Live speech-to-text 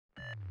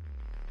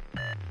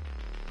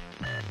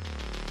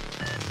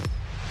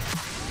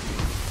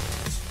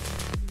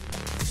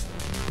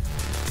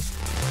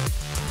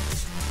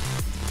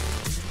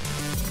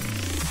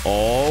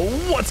Oh,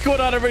 what's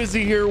going on, everybody?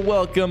 Z here.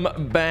 Welcome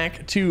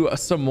back to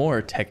some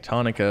more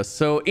Techtonica.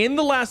 So in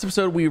the last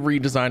episode, we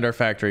redesigned our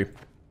factory.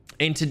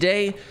 And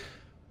today,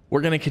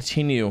 we're going to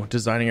continue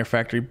designing our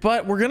factory.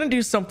 But we're going to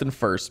do something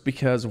first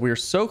because we're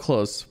so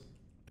close.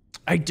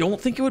 I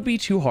don't think it would be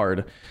too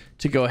hard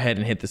to go ahead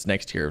and hit this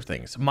next tier of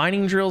things.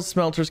 Mining drills,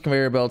 smelters,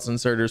 conveyor belts,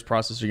 inserters,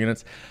 processor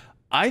units.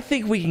 I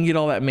think we can get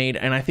all that made,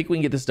 and I think we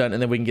can get this done,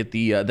 and then we can get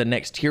the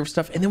next tier of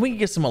stuff, and then we can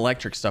get some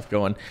electric stuff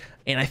going,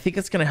 and I think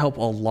that's going to help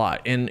a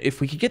lot. And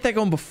if we could get that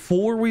going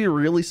before we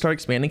really start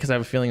expanding, because I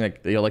have a feeling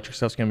like the electric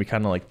stuff is going to be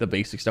kind of like the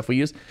basic stuff we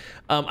use,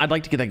 I'd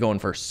like to get that going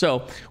first.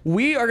 So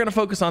we are going to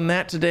focus on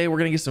that today. We're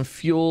going to get some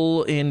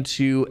fuel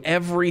into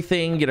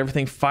everything, get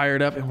everything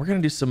fired up, and we're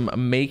going to do some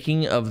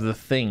making of the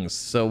things.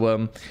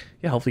 So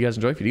yeah, hopefully you guys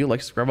enjoy. If you do, like,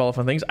 subscribe, all the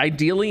fun things.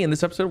 Ideally, in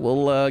this episode,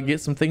 we'll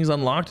get some things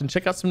unlocked and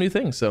check out some new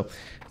things. So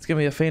it's gonna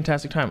be a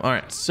fantastic time. All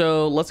right,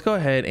 so let's go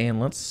ahead and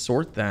let's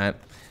sort that.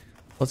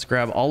 Let's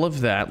grab all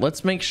of that.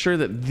 Let's make sure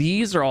that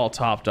these are all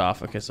topped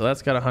off. Okay, so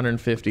that's got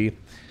 150.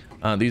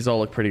 These all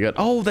look pretty good.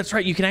 Oh, that's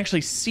right. You can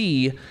actually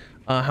see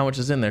how much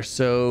is in there.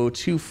 So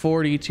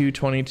 240,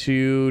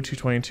 222,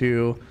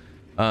 222,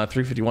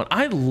 351.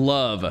 I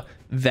love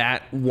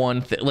that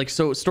one thing. Like,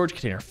 so storage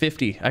container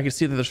 50. I can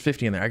see that there's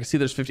 50 in there. I can see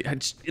there's 50.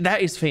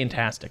 That is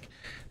fantastic.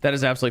 That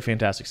is absolutely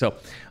fantastic. So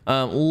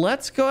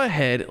let's go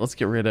ahead. Let's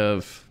get rid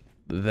of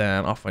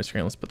that off my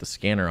screen. Let's put the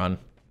scanner on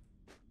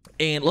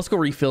and let's go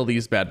refill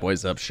these bad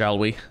boys up, shall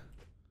we?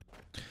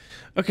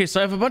 Okay, so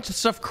I have a bunch of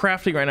stuff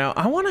crafting right now.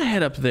 I want to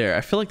head up there.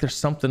 I feel like there's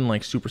something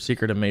like super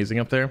secret amazing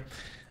up there,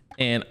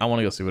 and I want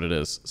to go see what it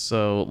is.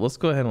 So let's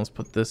go ahead and let's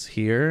put this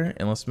here,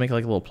 and let's make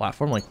like a little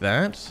platform like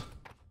that.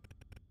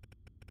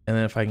 And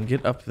then if I can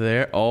get up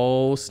there,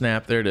 oh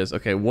snap, there it is.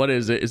 Okay, what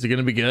is it? Is it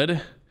gonna be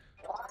good?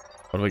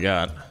 What do we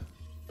got?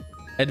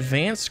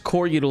 Advanced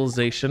core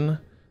utilization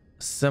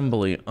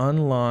assembly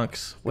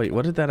unlocks. Wait,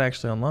 what did that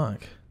actually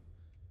unlock?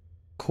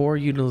 Core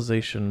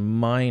utilization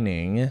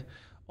mining.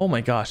 Oh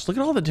my gosh, look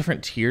at all the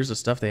different tiers of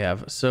stuff they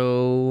have.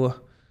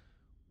 So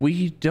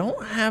we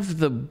don't have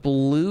the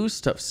blue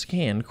stuff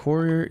scanned.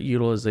 Core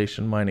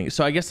utilization mining.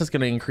 So I guess that's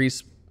gonna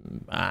increase,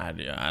 I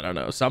don't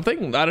know,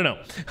 something. I don't know.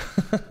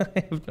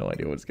 I have no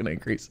idea what's going to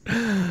increase.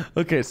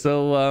 Okay,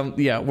 so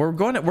yeah, we're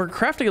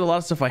crafting a lot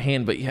of stuff by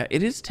hand, but yeah,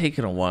 it is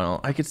taking a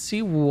while. I could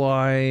see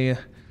why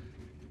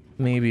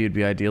maybe it'd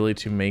be ideally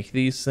to make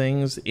these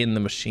things in the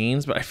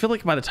machines, but I feel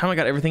like by the time I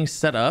got everything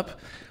set up,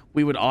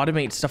 we would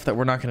automate stuff that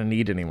we're not going to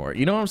need anymore.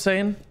 You know what I'm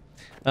saying?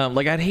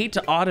 Like, I'd hate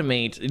to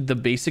automate the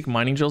basic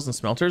mining drills and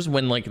smelters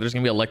when like there's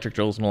gonna be electric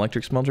drills and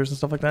electric smelters and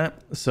stuff like that.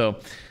 So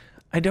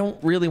I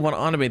don't really want to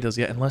automate those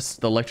yet, unless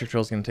the electric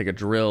drill is going to take a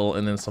drill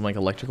and then some like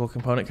electrical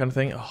component kind of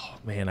thing. Oh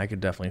man, I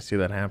could definitely see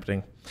that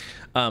happening.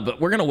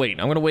 But we're going to wait.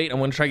 I'm going to wait. I'm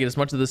going to try to get as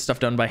much of this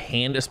stuff done by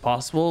hand as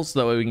possible, so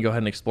that way we can go ahead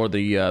and explore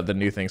the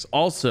new things.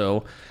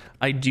 Also,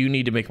 I do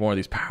need to make more of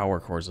these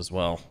power cores as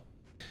well.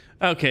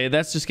 Okay,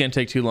 that's just going to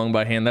take too long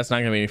by hand. That's not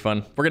going to be any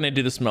fun. We're going to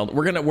do the smelt.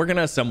 We're going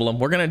to assemble them.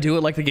 We're going to do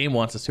it like the game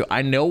wants us to.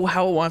 I know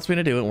how it wants me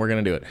to do it, and we're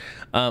going to do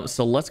it.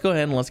 So let's go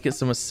ahead and let's get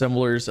some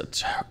assemblers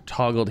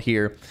toggled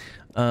here.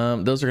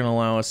 Those are going to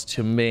allow us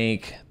to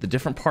make the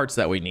different parts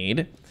that we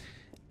need.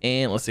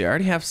 And let's see, I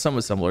already have some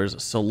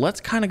assemblers, so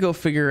let's kind of go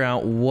figure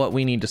out what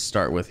we need to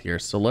start with here.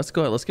 So let's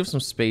go ahead, let's give some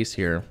space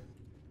here.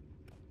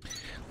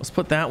 Let's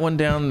put that one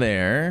down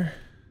there,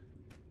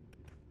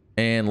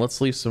 and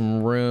let's leave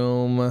some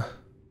room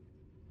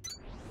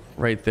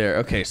right there.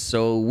 Okay,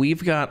 so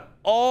we've got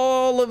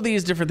all of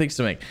these different things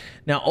to make.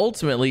 Now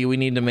ultimately we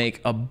need to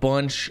make a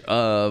bunch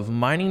of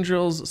mining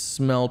drills,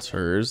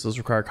 smelters. Those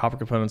require copper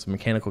components and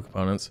mechanical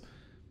components.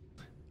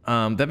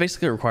 That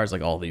basically requires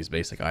like all these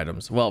basic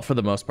items, well, for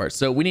the most part.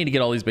 So we need to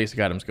get all these basic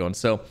items going.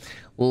 So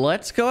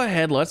let's go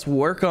ahead, let's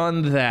work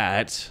on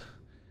that,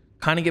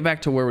 kind of get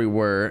back to where we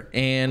were.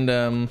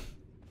 And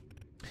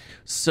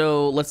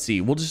so let's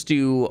see, we'll just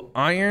do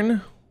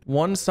iron.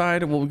 One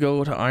side will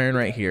go to iron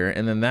right here,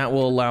 and then that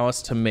will allow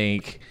us to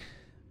make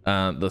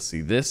let's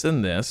see, this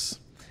and this,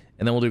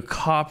 and then we'll do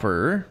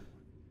copper,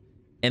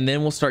 and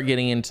then we'll start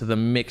getting into the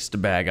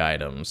mixed bag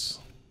items.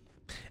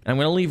 And I'm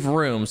going to leave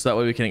room so that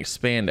way we can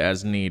expand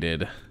as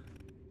needed.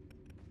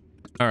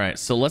 All right,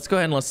 so let's go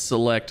ahead and let's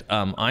select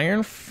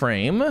iron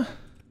frame,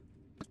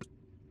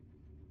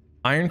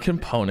 iron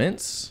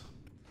components.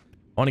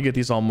 I want to get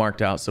these all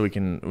marked out so we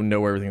can know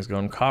where everything's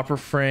going. Copper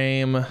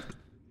frame,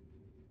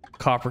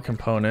 copper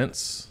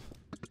components,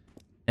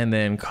 and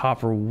then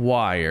copper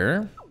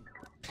wire.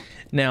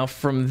 Now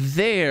from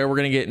there, we're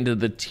going to get into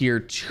the tier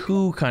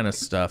 2 kind of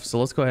stuff. So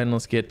let's go ahead and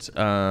let's get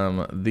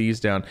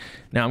these down.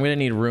 Now I'm going to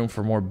need room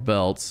for more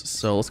belts.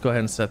 So let's go ahead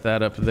and set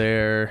that up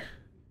there.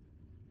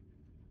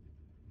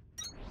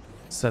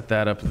 Set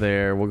that up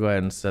there. We'll go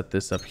ahead and set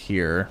this up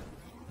here.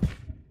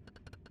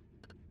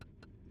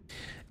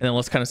 And then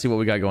let's kind of see what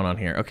we got going on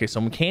here. Okay,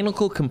 so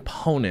mechanical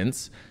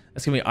components.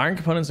 That's going to be iron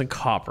components and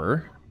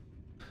copper.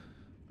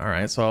 All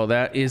right, so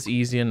that is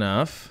easy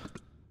enough.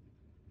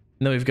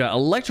 And then we've got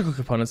electrical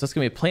components. That's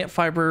going to be plant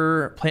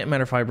fiber, plant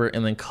matter fiber,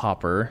 and then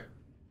copper.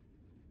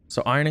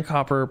 So iron and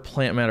copper,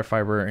 plant matter,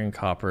 fiber, and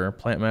copper.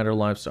 Plant matter,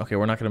 limestone. Okay,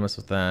 we're not going to mess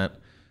with that.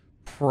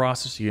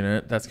 Process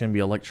unit. That's going to be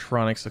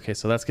electronics. Okay,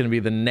 so that's going to be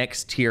the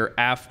next tier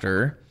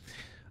after.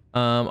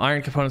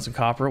 Iron components and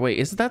copper. Wait,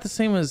 isn't that the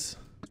same as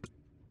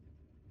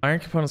iron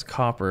components,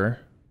 copper?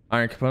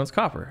 Iron components,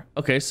 copper.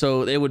 Okay,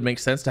 so it would make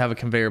sense to have a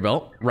conveyor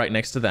belt right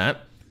next to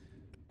that.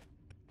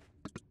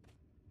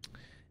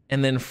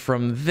 And then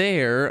from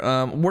there,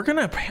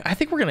 I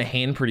think we're gonna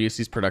hand produce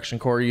these production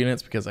core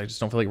units because I just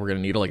don't feel like we're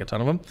gonna need like a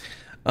ton of them.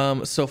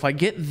 So if I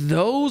get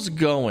those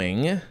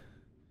going,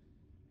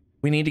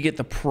 we need to get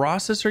the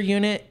processor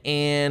unit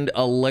and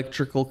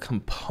electrical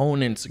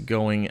components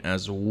going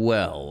as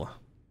well.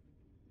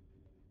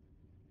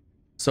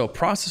 So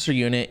processor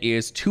unit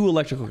is 2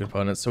 electrical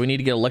components. So we need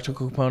to get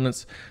electrical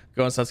components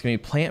going. So that's gonna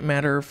be plant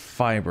matter,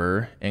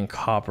 fiber, and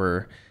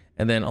copper,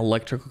 and then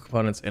electrical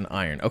components and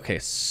iron. Okay,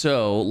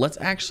 so let's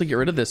actually get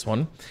rid of this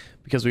one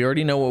because we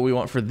already know what we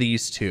want for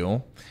these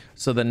two.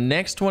 So the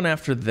next one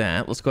after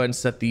that, let's go ahead and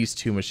set these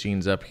 2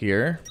 machines up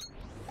here.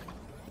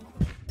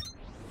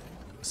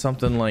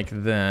 Something like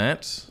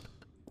that.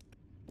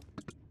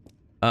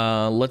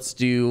 Let's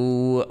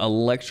do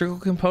electrical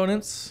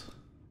components.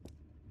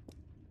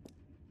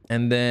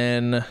 And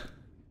then,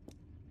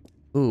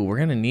 ooh, we're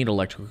gonna need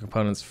electrical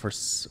components for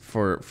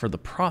the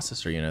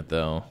processor unit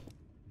though.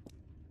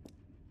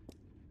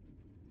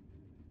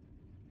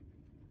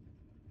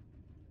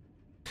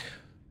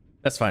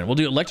 That's fine. We'll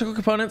do electrical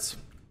components,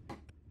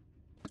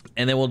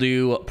 and then we'll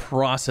do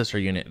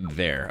processor unit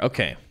there.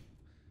 Okay.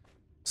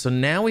 So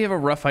now we have a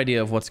rough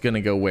idea of what's gonna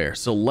go where.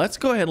 So let's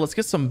go ahead. Let's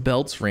get some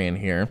belts ran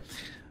here.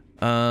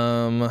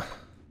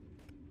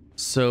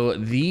 So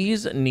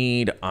these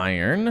need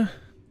iron.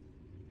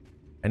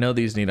 I know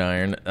these need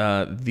iron.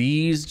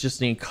 These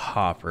just need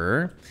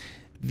copper.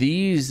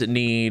 These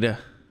need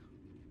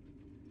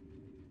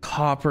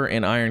copper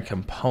and iron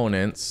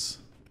components.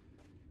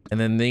 And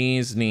then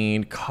these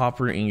need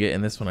copper ingot,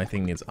 and this one I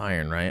think needs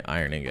iron, right?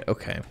 Iron ingot,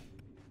 okay.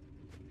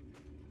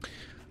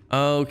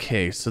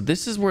 Okay, so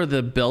this is where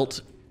the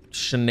belt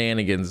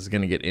shenanigans is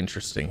gonna get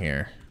interesting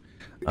here.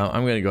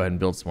 I'm gonna go ahead and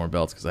build some more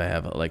belts because I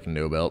have like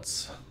no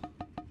belts.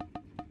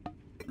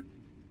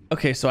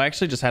 Okay, so I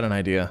actually just had an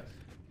idea.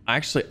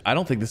 Actually, I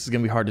don't think this is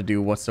gonna be hard to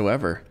do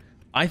whatsoever.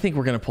 I think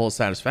we're gonna pull a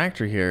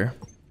satisfactory here,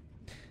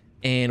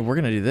 and we're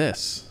gonna do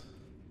this.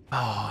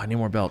 Oh, I need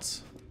more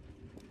belts.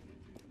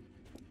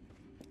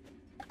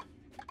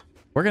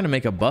 We're gonna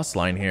make a bus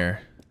line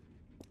here.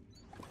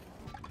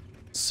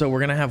 So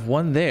we're gonna have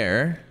one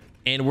there,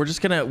 and we're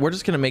just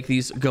gonna make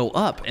these go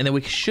up, and then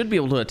we should be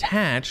able to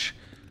attach.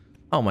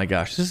 Oh my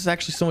gosh, this is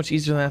actually so much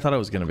easier than I thought it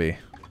was gonna be.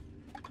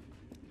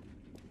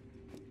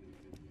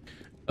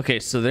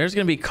 Okay, so there's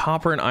gonna be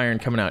copper and iron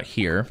coming out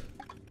here.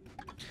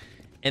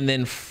 And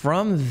then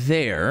from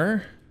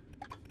there,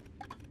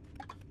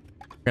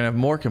 we're gonna have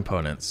more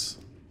components.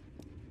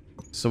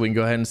 So we can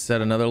go ahead and set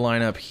another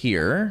line up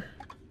here.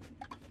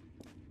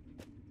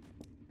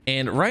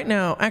 And right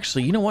now,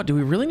 actually, you know what? Do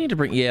we really need to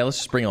bring... Yeah, let's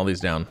just bring all these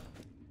down.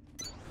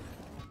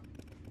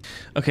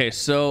 Okay,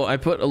 so I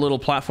put a little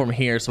platform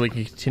here so we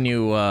can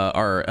continue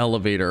our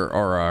elevator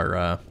or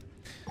our...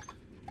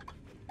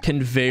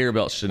 conveyor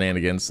belt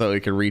shenanigans so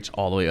it can reach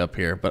all the way up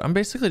here. But I'm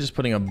basically just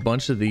putting a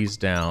bunch of these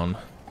down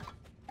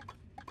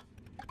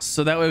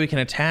so that way we can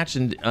attach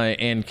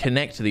and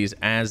connect to these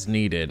as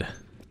needed.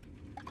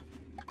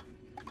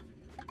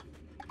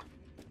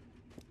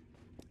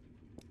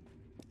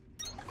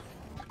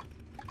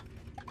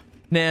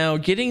 Now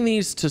getting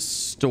these to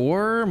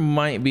store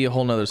might be a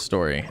whole nother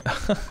story.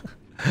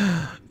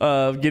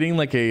 Getting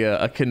like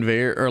a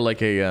conveyor or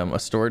like a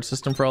storage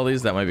system for all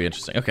these, that might be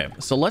interesting. Okay,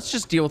 so let's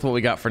just deal with what we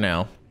got for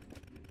now.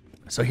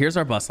 So here's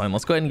our bus line.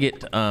 Let's go ahead and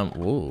get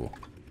whoa.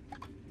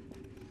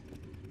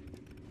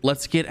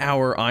 Let's get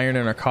our iron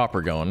and our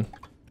copper going.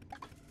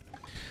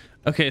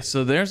 Okay,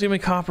 so there's gonna be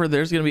copper,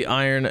 there's gonna be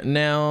iron.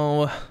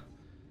 Now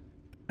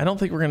I don't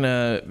think we're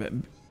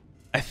gonna...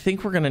 I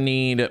think we're gonna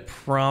need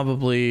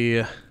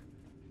probably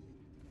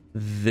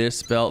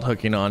this belt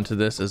hooking onto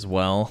this as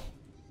well.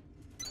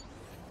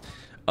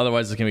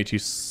 Otherwise it's gonna be too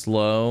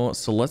slow.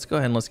 So let's go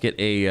ahead and let's get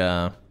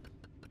a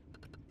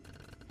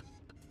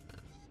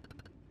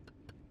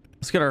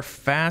let's get our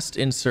fast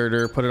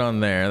inserter, put it on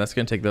there. That's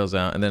gonna take those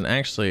out, and then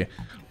actually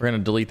we're gonna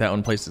delete that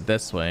one, place it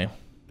this way,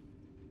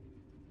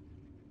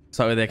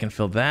 so that way they can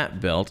fill that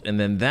belt, and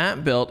then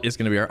that belt is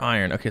gonna be our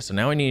iron. Okay, so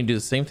now we need to do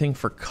the same thing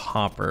for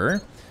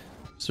copper.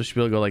 So we should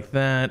be able to go like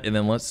that, and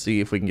then let's see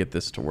if we can get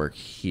this to work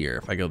here.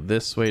 If I go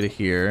this way to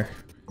here,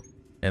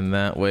 and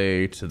that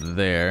way to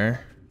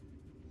there.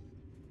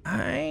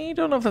 I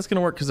don't know if that's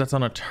gonna work because that's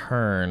on a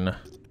turn.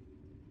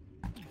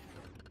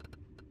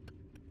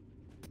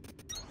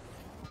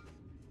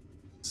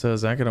 So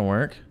is that gonna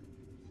work?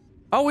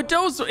 Oh, it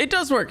does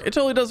work. It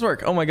totally does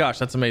work. Oh my gosh,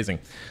 that's amazing.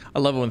 I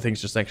love it when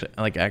things just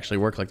actually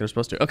work like they're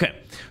supposed to. Okay,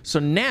 so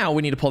now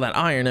we need to pull that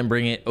iron and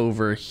bring it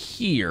over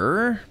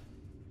here.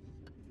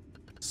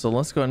 So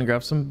let's go ahead and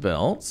grab some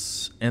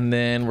belts, and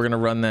then we're gonna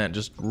run that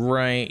just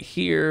right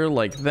here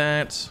like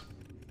that.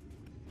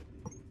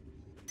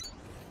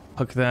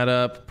 Hook that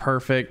up.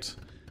 Perfect.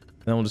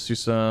 Then we'll just do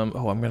some...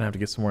 Oh, I'm going to have to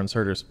get some more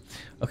inserters.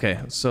 Okay,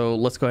 so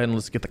let's go ahead and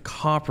let's get the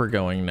copper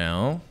going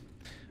now.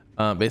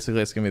 Basically,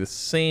 it's going to be the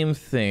same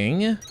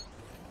thing.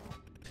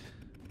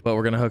 But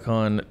we're going to hook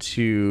on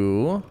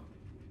to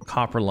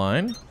copper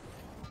line.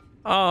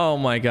 Oh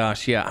my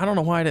gosh, yeah. I don't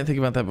know why I didn't think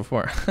about that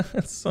before.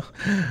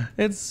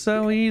 it's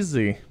so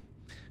easy.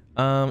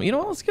 You know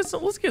what? Let's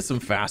get some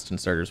fast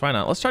inserters. Why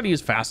not? Let's try to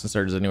use fast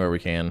inserters anywhere we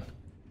can.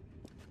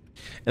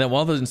 And then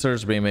while those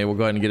inserters are being made, we'll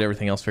go ahead and get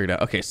everything else figured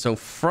out. Okay, so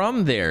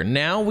from there,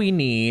 now we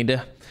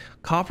need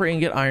copper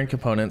ingot, iron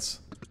components.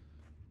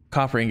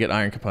 Copper ingot,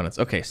 iron components.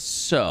 Okay,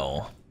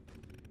 so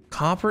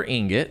copper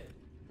ingot,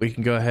 we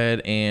can go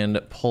ahead and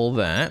pull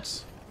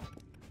that.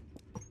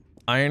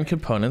 Iron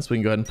components, we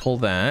can go ahead and pull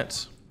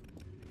that.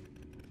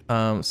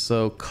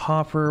 So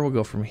copper will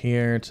go from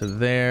here to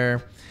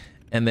there.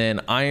 And then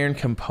iron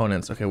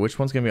components. Okay, which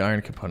one's gonna be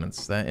iron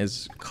components? That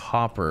is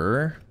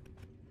copper.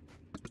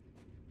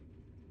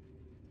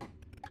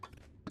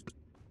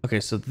 Okay,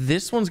 so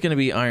this one's gonna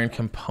be iron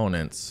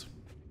components.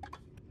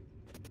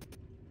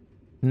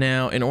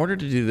 Now, in order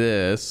to do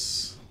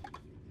this,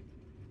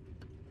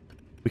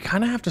 we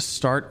kind of have to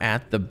start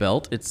at the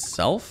belt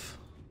itself.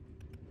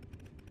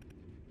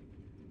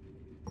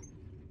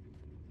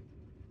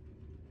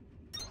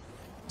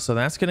 So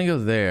that's gonna go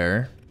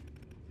there.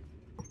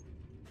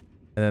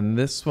 And then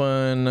this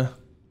one...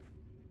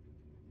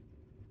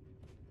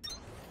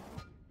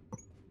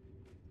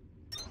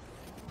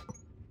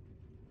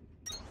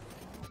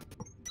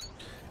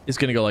 is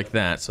gonna go like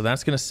that. So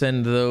that's gonna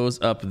send those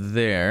up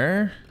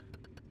there.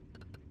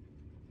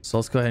 So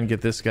let's go ahead and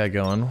get this guy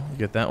going.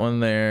 Get that one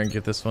there,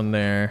 get this one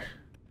there.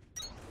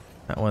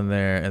 That one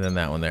there, and then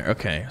that one there.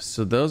 Okay,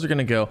 so those are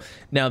gonna go.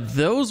 Now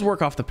those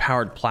work off the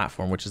powered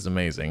platform, which is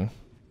amazing.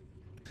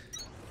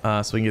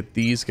 So we can get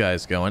these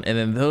guys going. And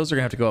then those are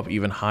gonna have to go up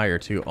even higher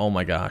too. Oh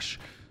my gosh.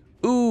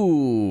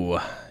 Ooh.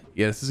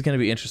 Yeah, this is gonna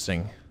be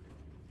interesting.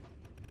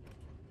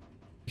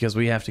 Because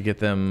we have to get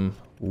them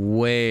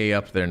way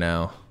up there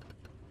now.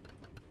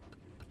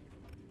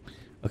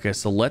 Okay,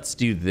 so let's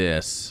do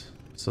this.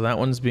 So that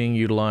one's being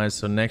utilized.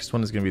 So next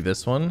one is gonna be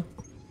this one.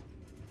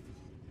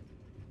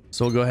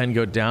 So we'll go ahead and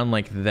go down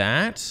like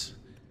that.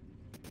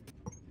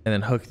 And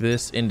then hook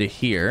this into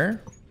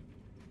here.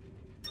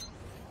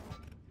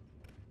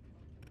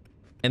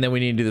 And then we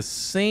need to do the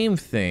same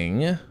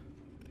thing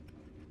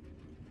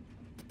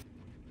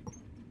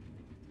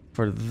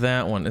for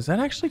that one. Is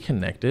that actually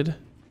connected?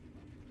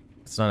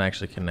 It's not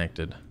actually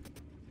connected.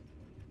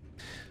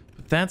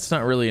 But that's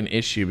not really an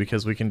issue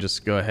because we can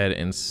just go ahead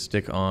and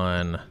stick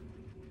on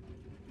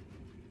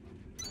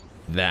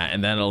that,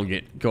 and that'll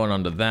get going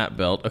onto that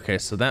belt. Okay,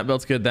 so that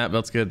belt's good, that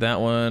belt's good, that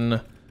one.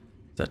 Is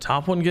that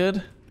top one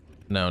good?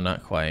 No,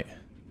 not quite.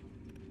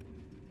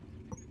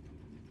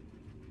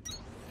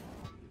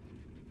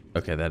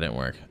 Okay, that didn't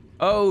work.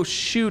 Oh,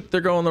 shoot, they're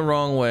going the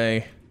wrong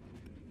way.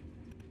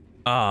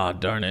 Ah,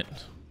 darn it.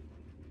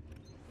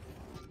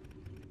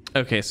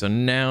 Okay, so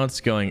now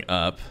it's going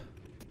up.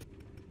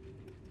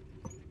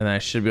 And I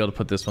should be able to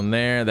put this one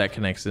there. That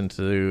connects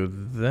into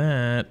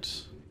that.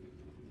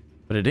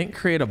 But it didn't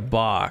create a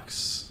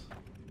box.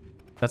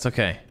 That's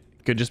okay.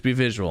 Could just be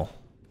visual.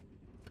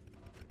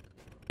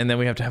 And then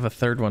we have to have a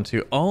third one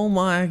too. Oh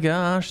my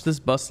gosh, this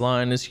bus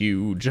line is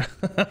huge.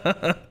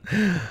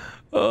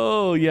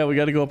 Oh, yeah, we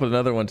got to go up with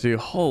another one too.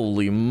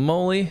 Holy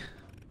moly.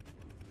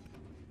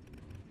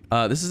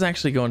 This is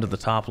actually going to the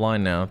top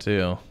line now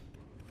too.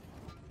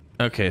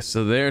 Okay,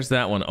 so there's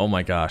that one. Oh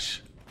my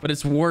gosh. But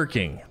it's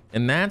working.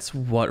 And that's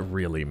what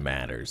really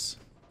matters.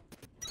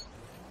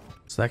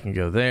 So that can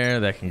go there.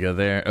 That can go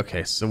there.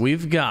 Okay, so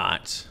we've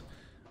got...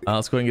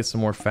 let's go ahead and get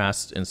some more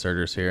fast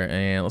inserters here.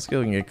 And let's go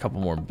ahead and get a couple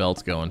more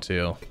belts going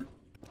too.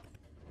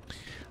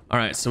 All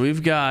right, so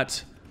we've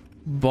got...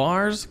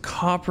 bars,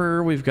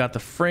 copper, we've got the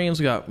frames,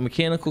 we got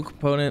mechanical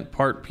component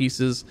part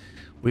pieces,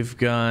 we've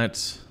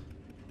got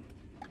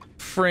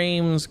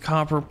frames,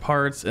 copper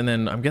parts, and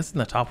then I'm guessing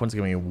the top one's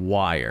gonna be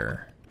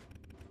wire.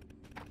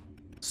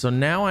 So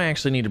now I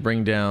actually need to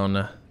bring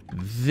down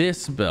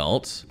this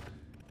belt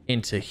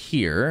into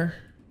here.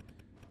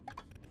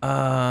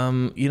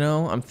 You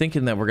know, I'm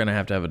thinking that we're gonna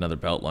have to have another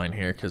belt line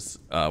here because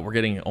we're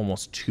getting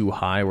almost too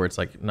high where it's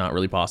like not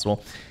really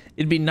possible.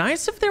 It'd be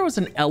nice if there was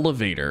an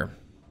elevator.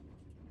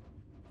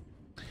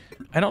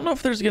 I don't know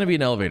if there's going to be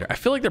an elevator. I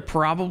feel like there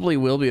probably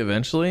will be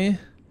eventually.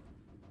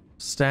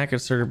 Stack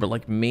inserter, but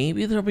like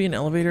maybe there'll be an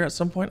elevator at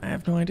some point. I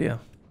have no idea.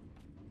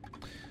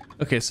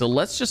 Okay, so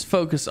let's just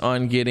focus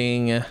on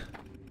getting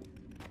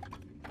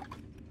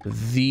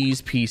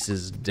these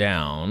pieces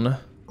down.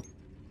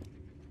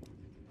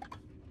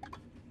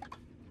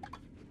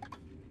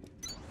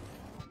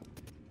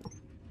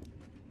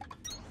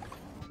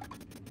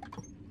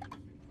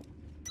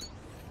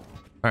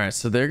 All right,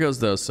 so there goes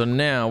those. So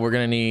now we're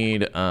gonna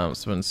need some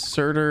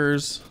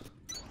inserters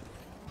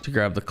to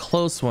grab the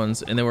close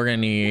ones, and then we're gonna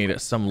need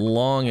some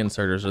long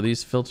inserters. Are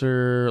these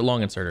filter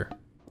long inserter?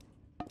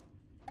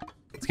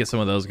 Let's get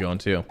some of those going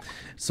too.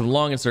 Some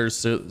long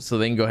inserters so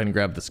they can go ahead and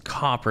grab this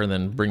copper and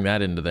then bring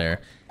that into there.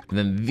 And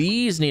then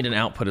these need an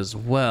output as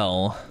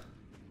well.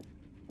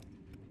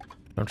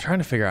 I'm trying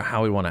to figure out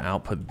how we want to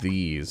output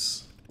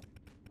these.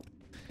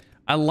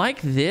 I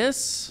like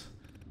this.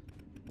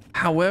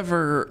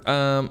 However,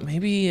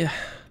 maybe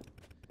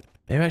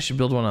I should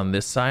build one on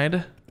this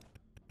side.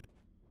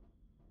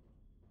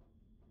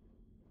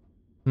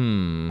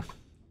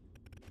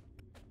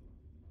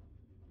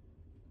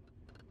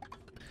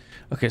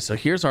 Okay, so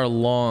here's our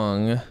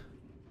long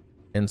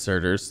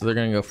inserters. So they're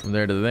gonna go from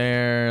there to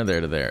there,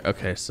 there to there.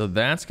 Okay, so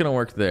that's gonna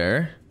work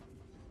there.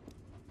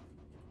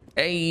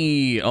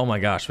 Hey, oh my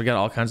gosh, we got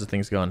all kinds of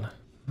things going.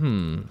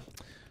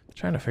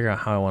 Trying to figure out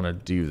how I want to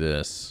do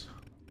this.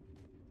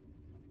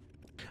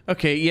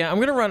 Okay, yeah, I'm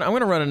gonna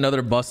run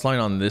another bus line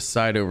on this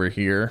side over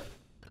here.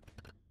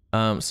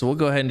 So we'll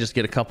go ahead and just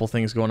get a couple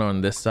things going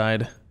on this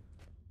side.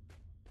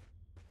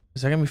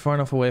 Is that gonna be far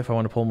enough away if I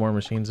want to pull more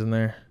machines in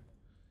there?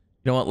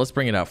 You know what? Let's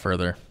bring it out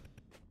further.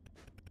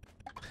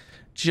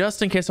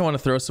 Just in case I want to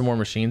throw some more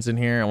machines in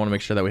here, I want to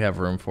make sure that we have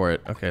room for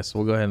it. Okay, so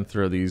we'll go ahead and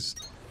throw these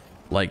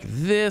like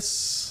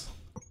this.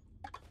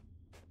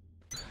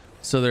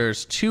 So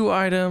there's 2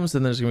 items,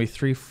 and there's gonna be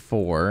 3,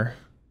 4.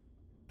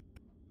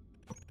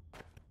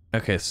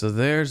 Okay, so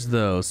there's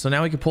those. So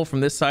now we can pull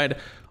from this side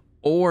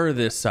or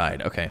this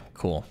side. Okay,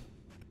 cool.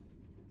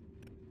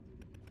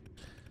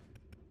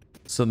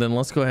 So then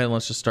let's go ahead and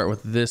let's just start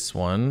with this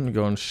one,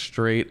 going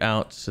straight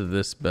out to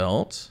this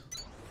belt.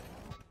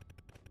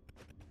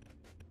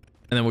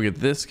 And then we'll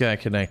get this guy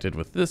connected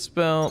with this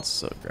belt.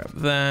 So grab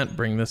that,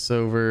 bring this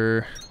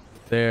over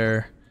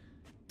there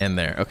and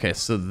there. Okay,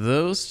 so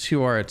those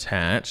 2 are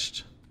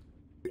attached.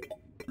 Let's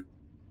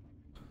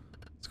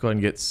go ahead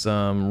and get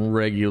some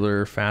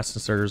regular fast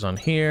inserters on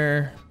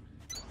here.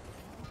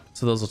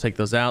 So those will take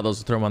those out. Those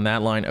will throw them on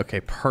that line.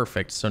 Okay,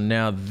 perfect. So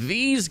now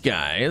these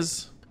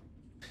guys,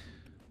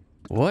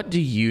 what do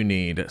you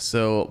need?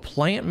 So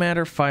plant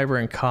matter, fiber,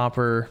 and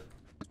copper,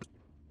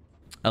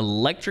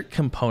 electric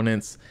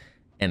components,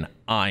 and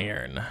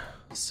iron.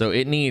 So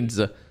it needs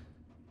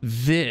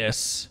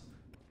this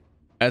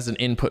as an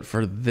input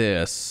for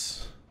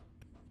this.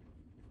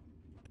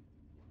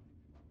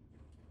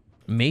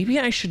 Maybe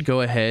I should go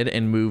ahead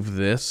and move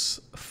this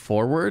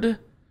forward.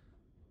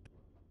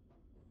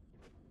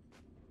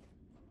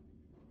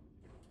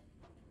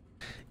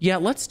 Yeah,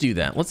 let's do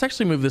that. Let's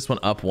actually move this one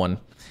up one.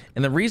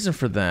 And the reason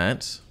for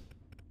that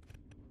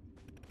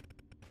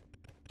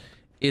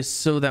is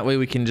so that way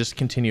we can just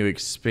continue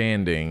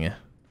expanding.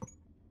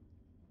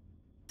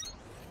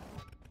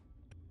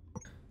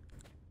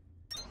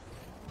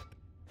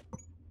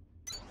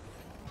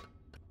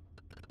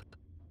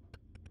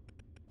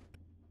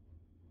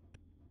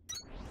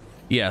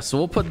 Yeah, so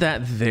we'll put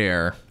that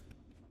there.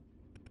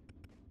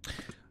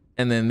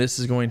 And then this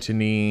is going to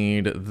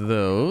need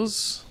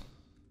those.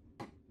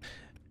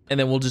 And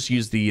then we'll just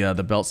use the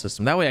belt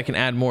system. That way I can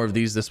add more of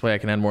these this way. I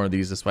can add more of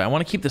these this way. I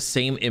want to keep the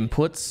same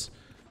inputs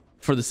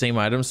for the same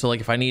items. So like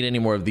if I need any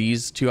more of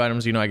these 2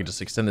 items, you know, I can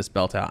just extend this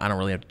belt out. I don't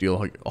really have to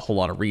do a whole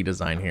lot of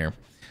redesign here.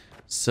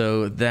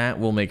 So that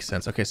will make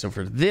sense. Okay, so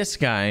for this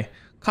guy,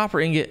 copper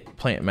ingot,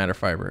 plant matter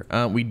fiber.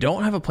 We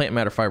don't have a plant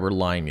matter fiber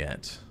line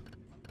yet.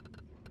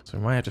 So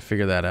we might have to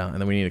figure that out.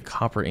 And then we need a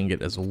copper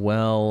ingot as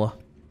well.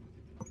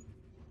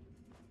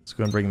 Let's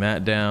go and bring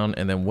that down.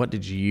 And then what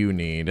did you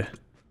need?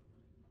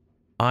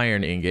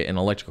 Iron ingot and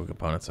electrical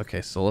components.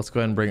 Okay, so let's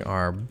go ahead and bring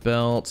our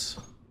belt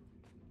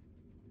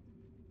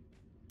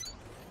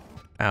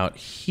out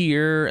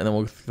here. And then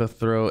we'll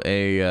throw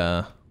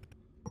a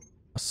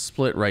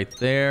split right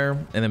there.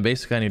 And then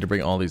basically I need to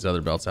bring all these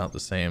other belts out the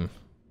same.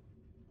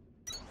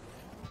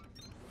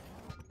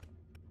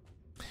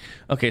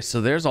 Okay,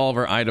 so there's all of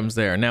our items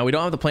there. Now we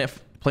don't have the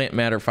plant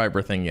matter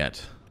fiber thing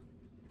yet,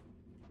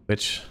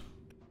 which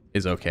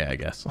is okay, I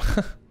guess.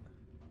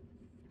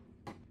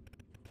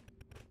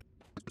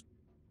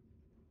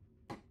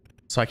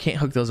 So I can't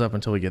hook those up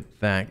until we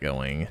get that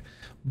going,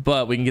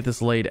 but we can get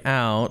this laid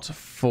out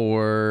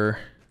for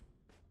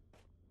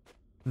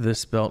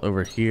this belt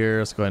over here.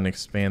 Let's go ahead and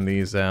expand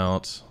these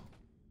out.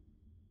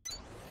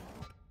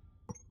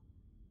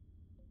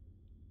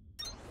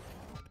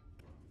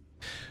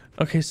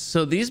 Okay,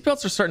 so these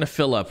belts are starting to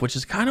fill up, which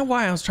is kind of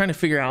why I was trying to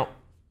figure out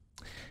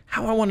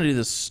how I want to do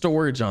the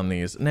storage on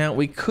these. Now,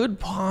 we could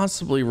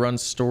possibly run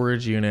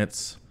storage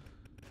units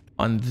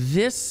on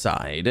this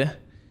side,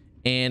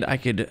 and I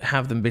could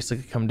have them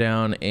basically come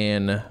down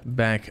and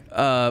back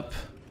up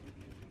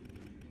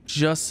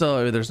just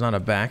so there's not a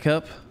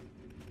backup.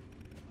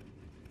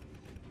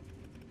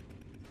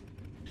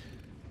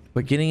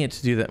 But getting it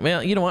to do that,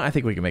 well, you know what? I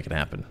think we can make it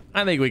happen.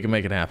 I think we can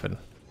make it happen.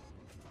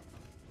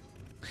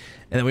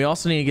 And then we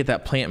also need to get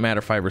that plant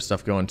matter fiber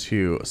stuff going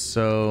too.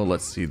 So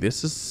let's see.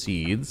 This is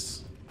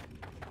seeds.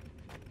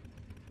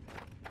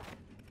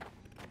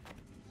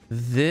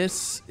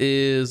 This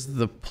is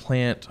the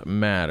plant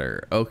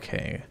matter.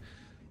 Okay.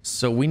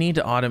 So we need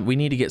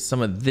to get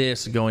some of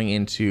this going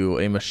into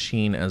a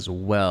machine as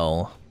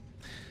well.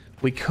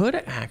 We could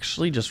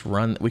actually just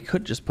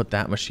put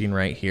that machine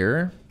right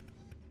here.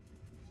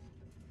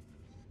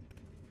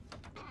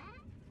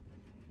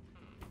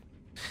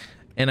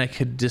 And I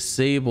could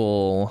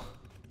disable,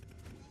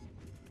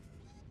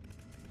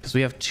 because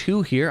we have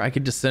 2 here. I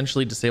could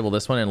essentially disable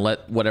this one and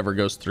let whatever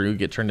goes through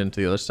get turned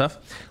into the other stuff.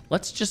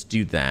 Let's just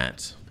do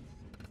that.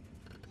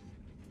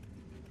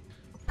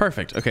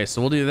 Perfect. Okay, so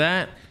we'll do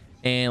that.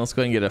 And let's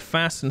go ahead and get a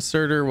fast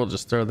inserter. We'll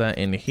just throw that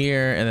in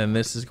here. And then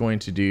this is going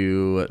to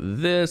do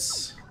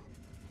this.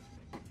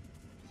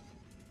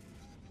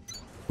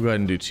 We'll go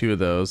ahead and do 2 of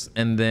those.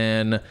 And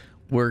then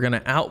we're going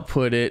to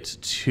output it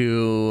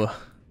to...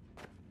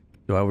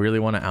 Do I really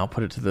want to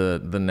output it to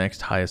the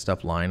next highest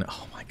up line?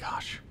 Oh my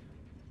gosh.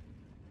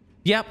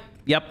 Yep.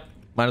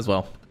 Might as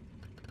well.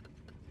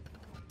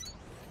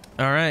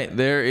 All right,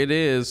 there it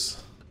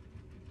is.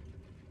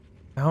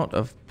 Out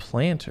of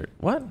planter.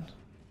 What?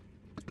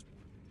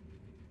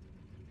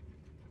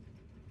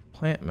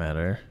 Plant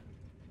matter.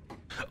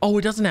 Oh,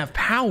 it doesn't have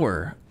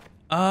power.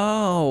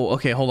 Oh,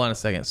 okay. Hold on a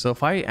second. So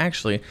if I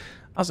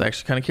was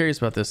actually kind of curious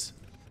about this.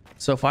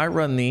 So if I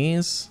run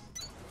these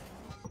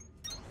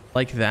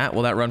like that,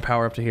 will that run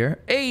power up to here?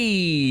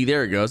 Hey,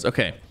 there it goes.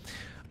 Okay.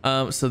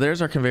 So there's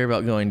our conveyor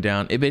belt going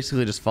down. It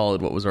basically just followed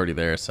what was already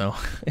there. So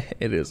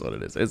it is what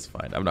it is. It's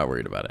fine. I'm not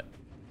worried about it.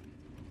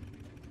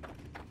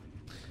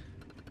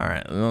 All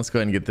right, let's go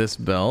ahead and get this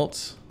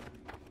belt.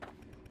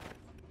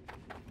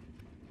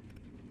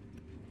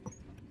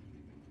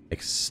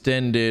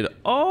 Extended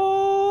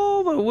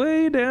all the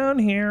way down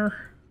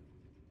here.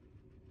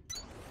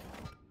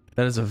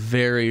 That is a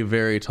very,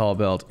 very tall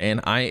belt.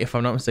 And if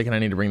I'm not mistaken, I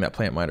need to bring that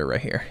plant miter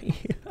right here.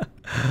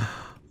 Yeah.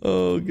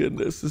 Oh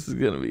goodness, this is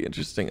gonna be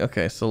interesting.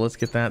 Okay, so let's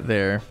get that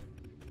there.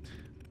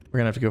 We're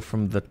gonna have to go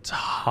from the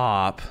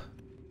top.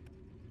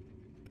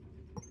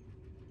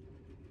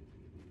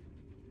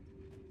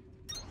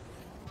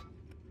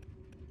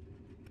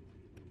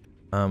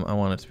 I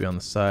want it to be on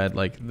the side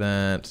like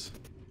that.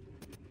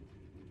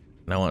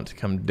 And I want it to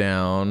come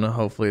down.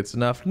 Hopefully it's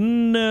enough.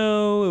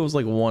 No, it was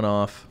like 1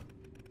 off.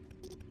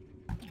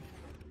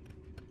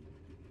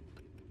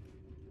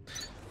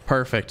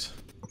 Perfect.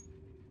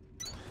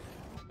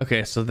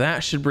 Okay, so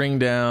that should bring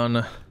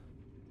down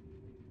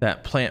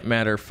that plant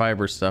matter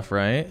fiber stuff,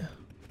 right?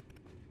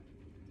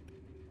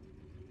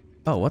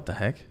 Oh, what the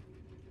heck?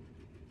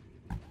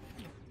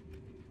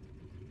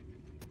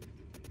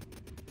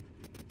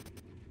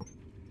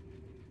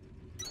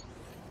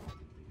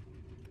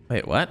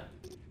 Wait, what?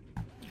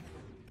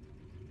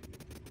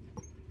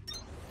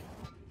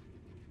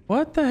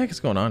 What the heck is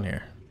going on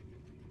here?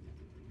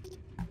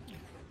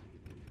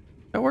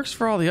 That works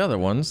for all the other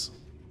ones.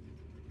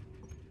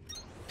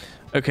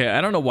 Okay,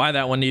 I don't know why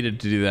that one needed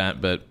to do that,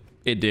 but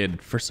it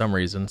did for some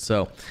reason.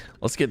 So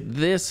let's get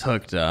this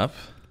hooked up.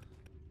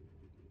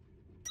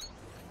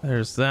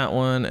 There's that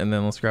one, and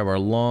then let's grab our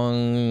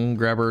long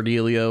grabber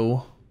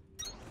dealio.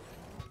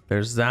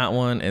 There's that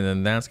one, and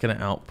then that's gonna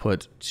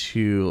output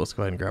to, let's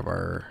go ahead and grab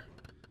our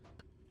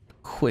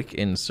quick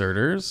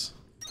inserters.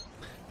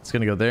 It's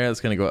gonna go there, it's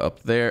gonna go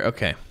up there.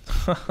 Okay.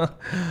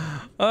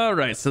 All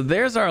right, so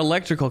there's our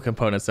electrical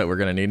components that we're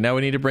gonna need. Now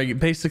we need to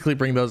basically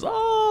bring those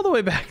all the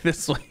way back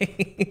this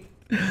way.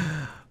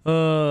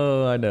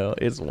 Oh, I know,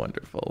 it's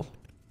wonderful.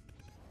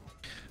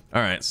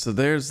 All right, so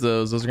there's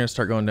those. Those are gonna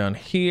start going down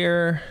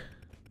here.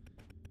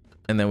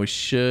 And then we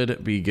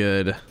should be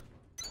good.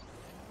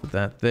 Put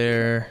that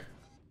there.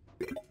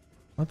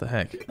 What the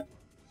heck?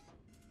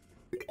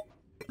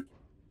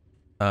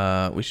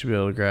 We should be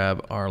able to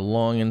grab our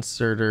long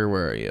inserter.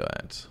 Where are you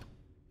at?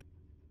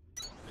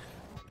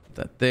 Put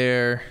that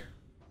there.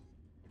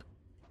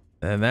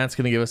 And that's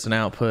going to give us an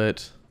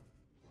output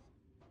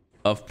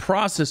of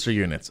processor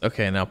units.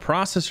 Okay, now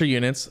processor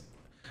units,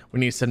 we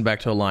need to send back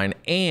to a line.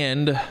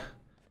 And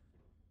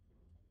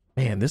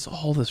man,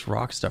 all this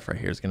rock stuff right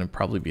here is going to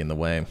probably be in the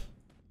way.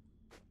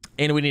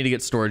 And we need to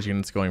get storage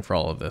units going for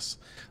all of this.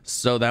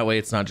 So that way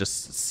it's not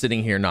just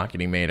sitting here not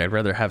getting made. I'd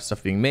rather have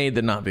stuff being made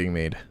than not being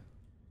made.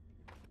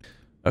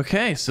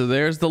 Okay, so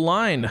there's the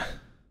line.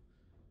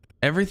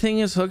 Everything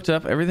is hooked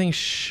up. Everything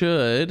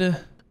should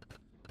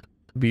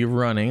be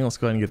running. Let's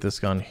go ahead and get this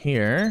gone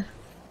here.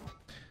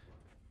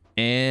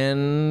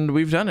 And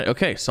we've done it.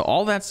 Okay, so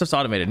all that stuff's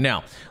automated.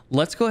 Now,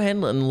 let's go ahead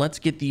and let's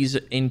get these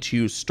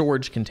into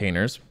storage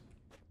containers.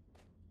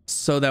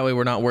 So that way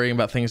we're not worrying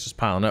about things just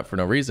piling up for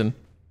no reason.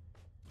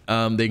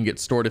 They can get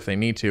stored if they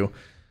need to.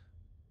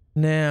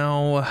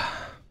 Now,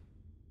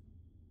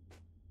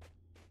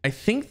 I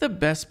think the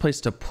best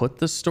place to put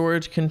the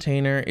storage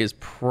container is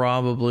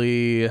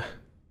probably...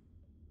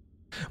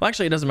 Well,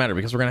 actually, it doesn't matter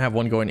because we're going to have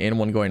one going in,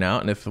 one going out.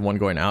 And if the one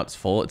going out is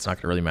full, it's not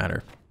going to really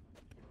matter.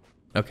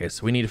 Okay,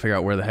 so we need to figure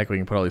out where the heck we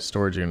can put all these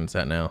storage units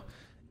at now.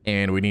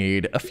 And we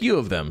need a few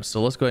of them.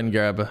 So let's go ahead and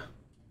grab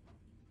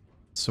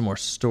some more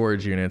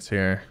storage units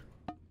here.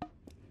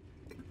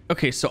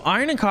 Okay, so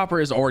iron and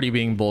copper is already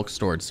being bulk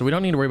stored, so we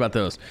don't need to worry about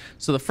those.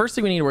 So the first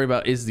thing we need to worry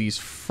about is these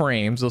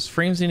frames. Those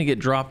frames need to get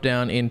dropped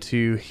down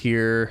into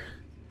here.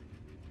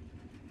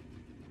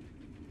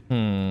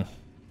 You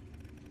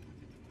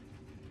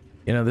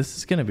know, this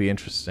is going to be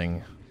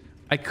interesting.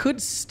 I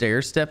could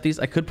stair step these.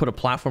 I could put a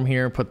platform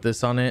here, put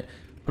this on it,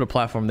 put a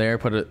platform there,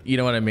 you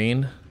know what I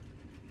mean?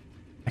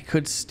 I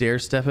could stair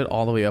step it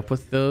all the way up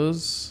with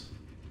those.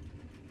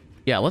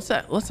 Yeah, let's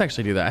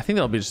actually do that. I think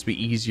that'll just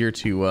be easier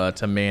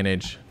to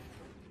manage.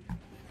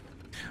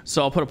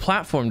 So I'll put a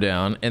platform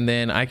down, and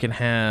then I can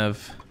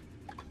have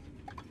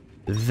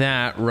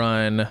that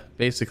run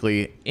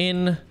basically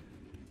in,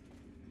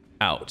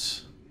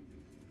 out.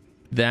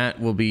 That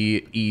will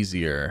be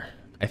easier,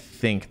 I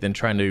think, than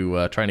trying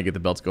to get the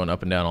belts going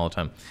up and down all the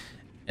time.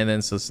 And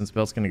then so since the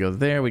belt's going to go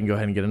there, we can go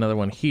ahead and get another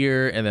one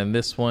here, and then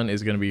this one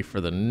is going to be for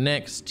the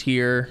next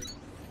tier,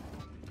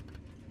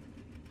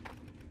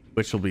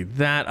 which will be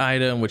that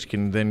item, which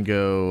can then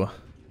go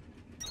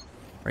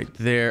right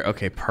there.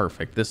 Okay,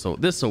 perfect.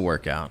 This'll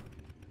work out.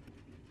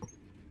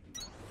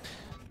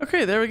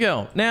 Okay, there we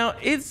go. Now,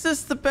 is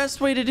this the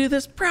best way to do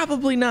this?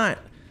 Probably not.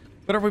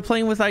 But are we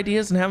playing with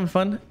ideas and having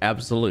fun?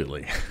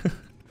 Absolutely.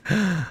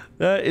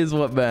 That is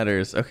what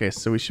matters. Okay,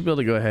 so we should be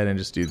able to go ahead and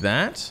just do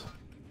that.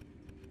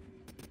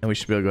 And we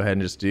should be able to go ahead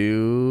and just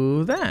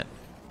do that.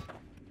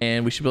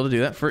 And we should be able to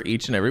do that for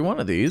each and every one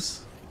of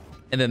these.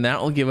 And then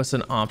that will give us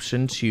an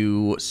option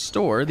to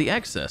store the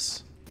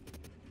excess.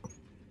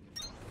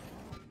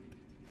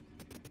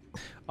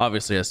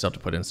 Obviously, I still have to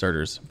put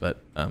inserters,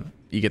 but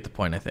you get the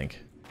point, I think.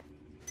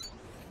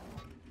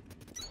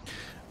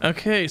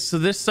 Okay, so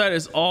this side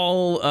is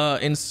all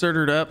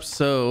inserted up,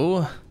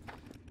 so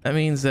that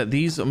means that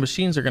these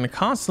machines are going to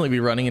constantly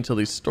be running until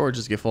these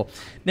storages get full.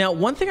 Now,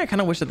 one thing I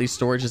kind of wish that these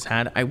storages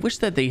had, I wish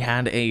that they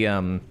had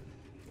a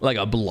like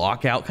a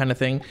block out kind of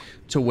thing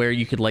to where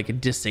you could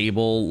like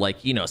disable,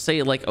 like, you know,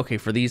 say like, okay,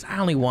 for these, I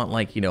only want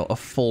like, you know, a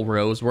full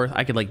row's worth.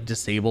 I could like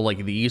disable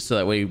like these so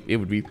that way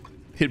it'd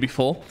be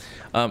full.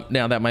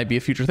 Now that might be a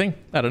future thing.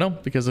 I don't know,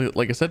 because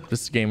like I said,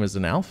 this game is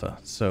an alpha,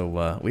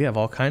 so we have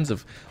all kinds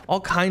of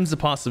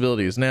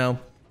possibilities. Now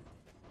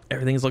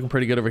everything's looking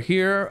pretty good over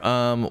here.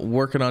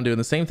 Working on doing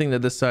the same thing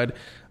that this side,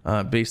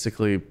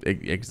 basically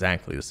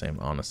exactly the same,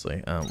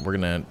 honestly. We're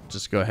gonna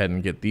just go ahead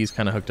and get these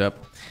kind of hooked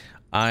up.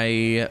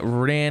 I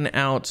ran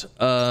out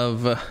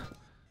of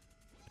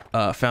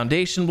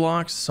foundation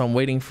blocks, so I'm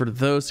waiting for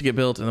those to get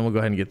built, and then we'll go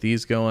ahead and get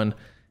these going,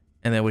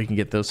 and then we can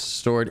get those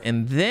stored,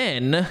 and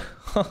then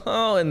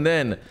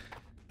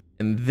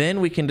and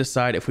then we can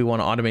decide if we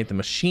want to automate the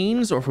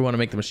machines or if we want to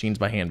make the machines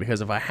by hand. Because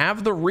if I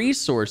have the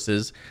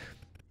resources,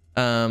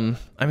 I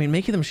mean,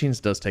 making the machines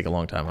does take a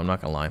long time. I'm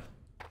not gonna lie,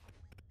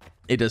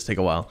 it does take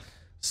a while.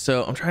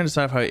 So I'm trying to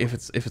decide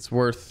if it's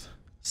worth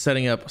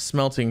setting up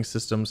smelting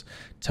systems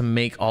to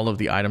make all of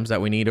the items that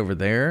we need over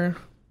there,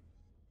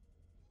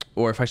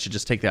 or if I should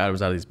just take the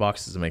items out of these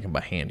boxes and make them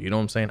by hand. You know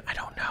what I'm saying? I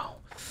don't know.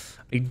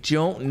 I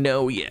don't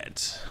know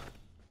yet.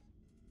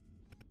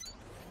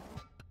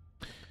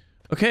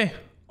 Okay,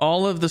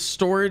 all of the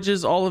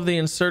storages, all of the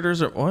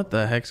inserters are... What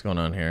the heck's going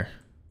on here?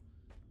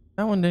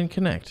 That one didn't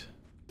connect.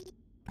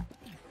 I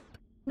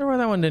wonder why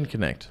that one didn't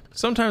connect.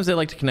 Sometimes they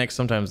like to connect,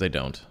 sometimes they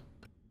don't.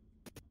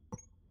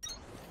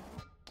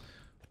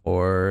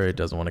 Or it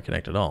doesn't want to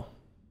connect at all.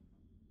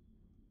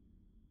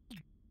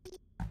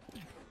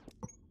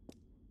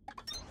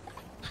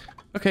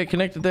 Okay,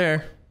 connected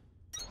there.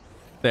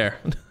 There.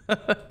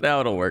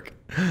 Now it'll work.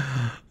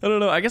 I don't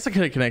know. I guess I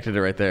could have connected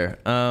it right there.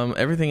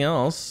 Everything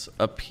else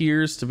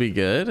appears to be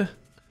good.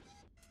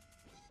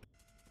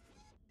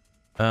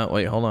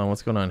 Wait, hold on.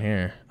 What's going on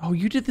here? Oh,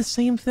 you did the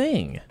same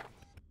thing.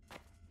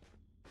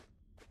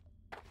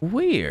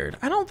 Weird.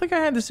 I don't think I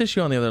had this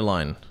issue on the other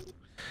line.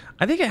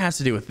 I think it has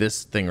to do with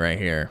this thing right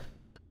here.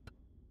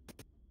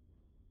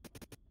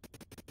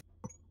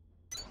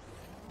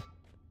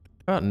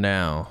 How about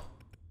now?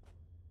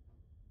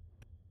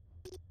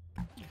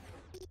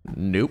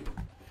 Nope.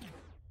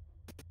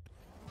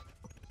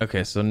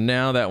 Okay, so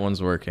now that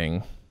one's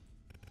working.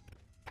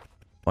 I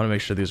want to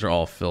make sure these are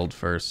all filled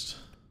first.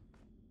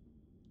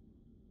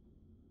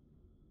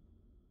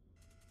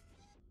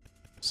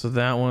 So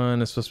that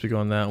one is supposed to be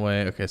going that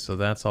way. Okay, so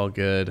that's all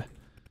good.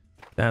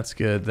 That's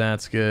good,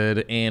 that's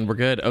good, and we're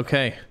good.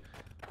 Okay.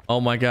 Oh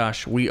my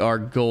gosh, we are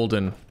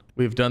golden.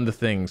 We've done the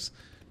things.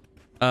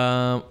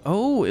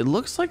 Oh, it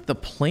looks like the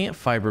plant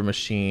fiber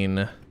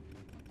machine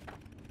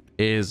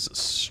is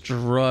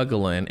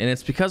struggling, and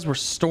it's because we're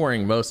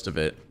storing most of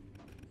it.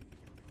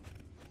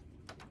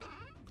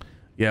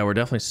 Yeah, we're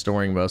definitely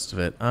storing most of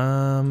it.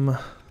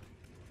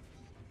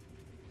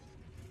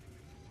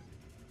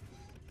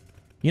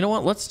 You know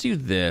what? Let's do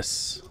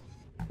this.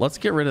 Let's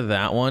get rid of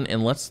that one,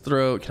 and let's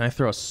throw... Can I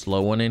throw a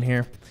slow one in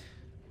here?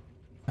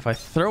 If I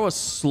throw a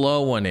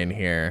slow one in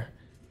here,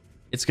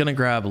 it's going to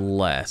grab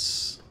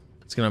less.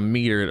 It's going to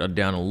meter it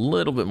down a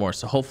little bit more.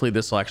 So hopefully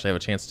this will actually have a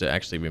chance to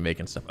actually be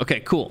making stuff. Okay,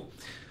 cool.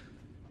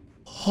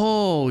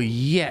 Oh,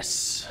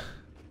 yes.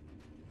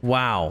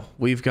 Wow.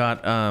 We've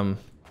got...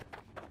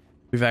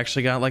 We've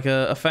actually got like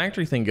a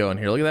factory thing going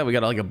here. Look at that. We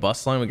got like a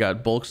bus line. We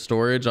got bulk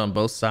storage on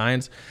both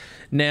sides.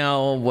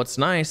 Now, what's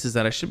nice is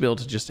that I should be able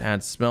to just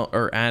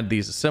add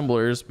these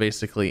assemblers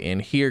basically in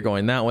here,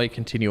 going that way,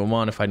 continue them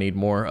on if I need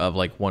more of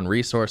like one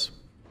resource.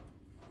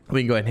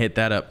 We can go ahead and hit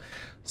that up.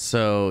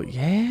 So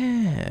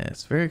yeah,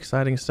 it's very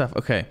exciting stuff.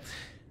 Okay,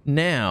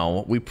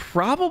 now we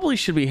probably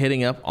should be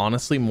hitting up,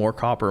 honestly, more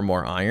copper,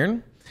 more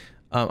iron.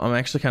 I'm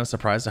actually kind of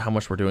surprised at how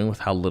much we're doing with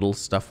how little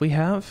stuff we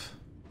have,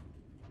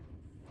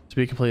 to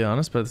be completely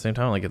honest. But at the same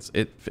time, like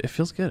it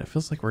feels good. It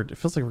feels like we're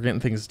getting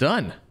things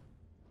done.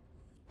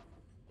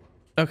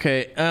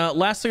 Okay,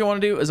 last thing I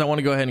want to do is I want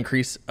to go ahead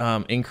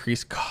and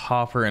increase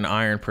copper and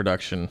iron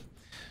production,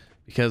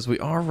 because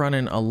we're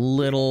running a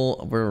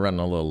little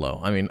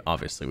low. I mean,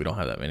 obviously we don't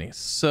have that many.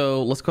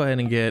 So let's go ahead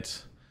and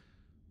get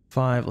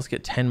 5. Let's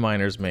get 10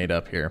 miners made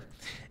up here,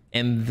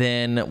 and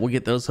then we'll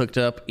get those hooked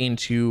up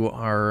into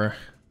our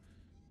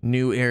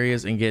new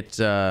areas and get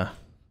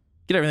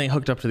everything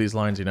hooked up to these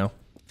lines, you know.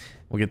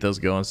 We'll get those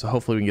going, so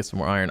hopefully we can get some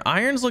more iron.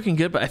 Iron's looking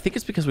good, but I think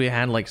it's because we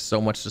had like so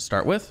much to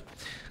start with.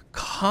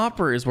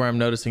 Copper is where I'm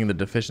noticing the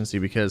deficiency,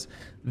 because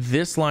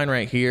this line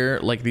right here,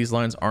 like these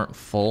lines aren't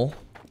full,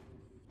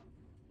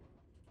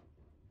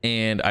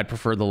 and I'd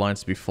prefer the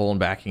lines to be full and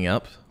backing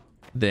up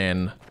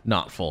than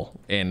not full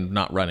and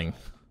not running.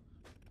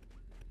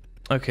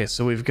 Okay,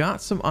 so we've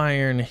got some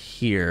iron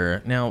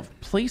here. Now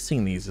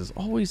placing these is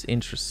always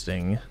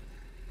interesting.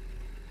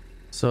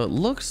 So it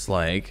looks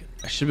like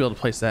I should be able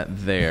to place that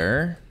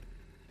there.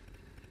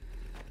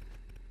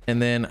 And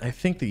then I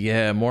think that,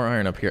 yeah, more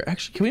iron up here.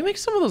 Actually, can we make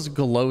some of those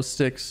glow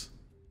sticks?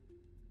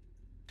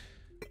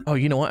 Oh,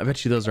 you know what? I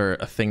bet you those are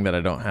a thing that I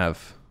don't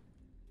have.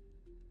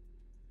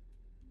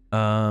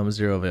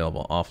 0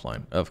 available.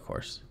 Offline, of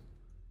course.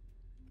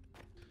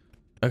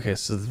 Okay,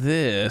 so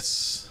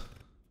this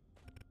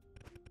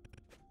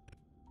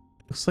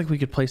looks like we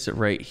could place it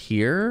right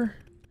here.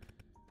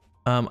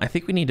 I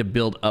think we need to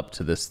build up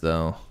to this,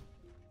 though.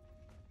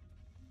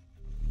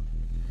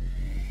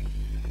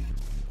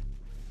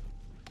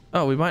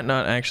 Oh, we might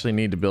not actually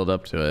need to build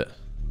up to it.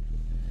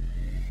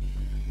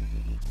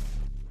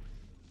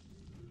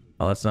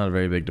 Oh, that's not a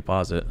very big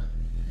deposit.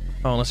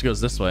 Oh, unless it goes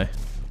this way.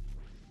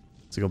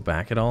 Does it go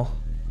back at all?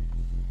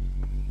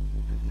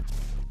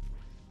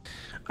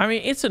 I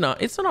mean, it's an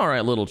all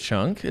right little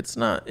chunk. It's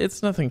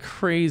nothing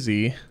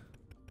crazy.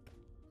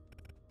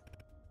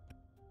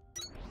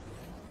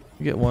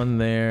 We get one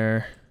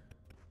there.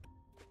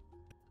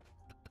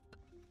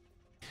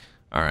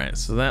 All right,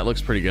 so that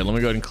looks pretty good. Let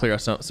me go ahead and clear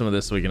some of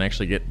this so we can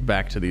actually get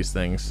back to these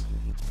things.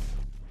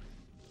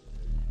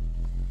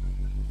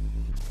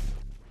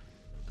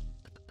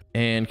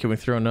 And can we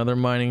throw another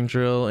mining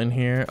drill in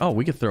here? Oh,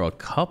 we could throw a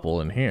couple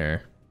in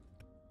here.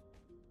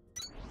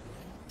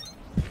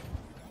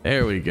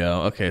 There we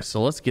go. Okay,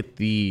 so let's get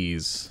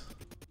these.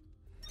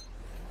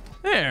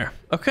 There.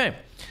 Okay.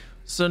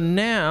 So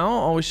now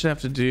all we should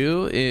have to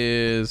do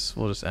is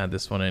we'll just add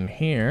this one in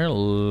here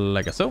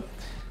like so.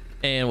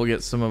 And we'll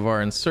get some of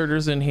our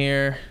inserters in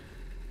here.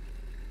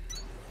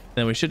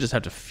 Then we should just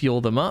have to fuel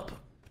them up.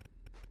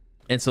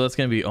 And so that's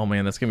going to be, oh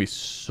man, that's going to be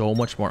so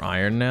much more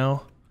iron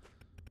now.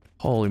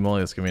 Holy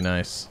moly, that's going to be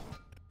nice.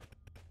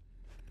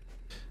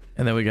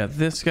 And then we got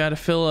this guy to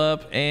fill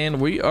up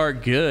and we are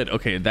good.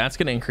 Okay, that's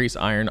going to increase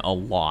iron a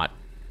lot.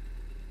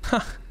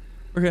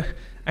 We're gonna,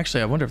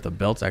 actually, I wonder if the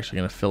belt's actually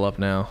going to fill up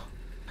now.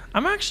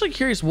 I'm actually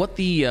curious what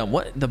the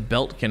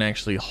belt can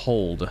actually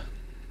hold.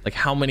 Like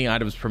how many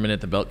items per minute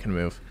the belt can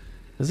move.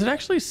 Does it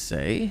actually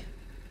say?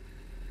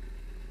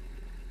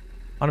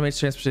 Automates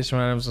transportation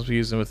items must be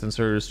used with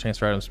inserters,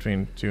 transfer items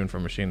between to and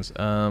from machines.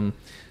 And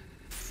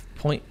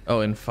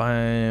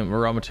 5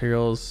 raw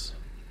materials.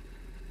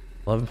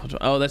 11.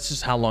 Oh, that's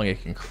just how long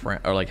it can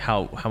craft, or like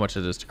how much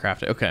it is to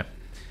craft it. Okay.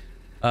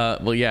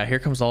 Well, yeah, here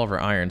comes all of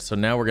our iron. So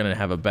now we're gonna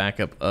have a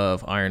backup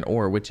of iron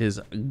ore, which is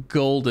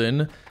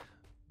golden.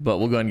 But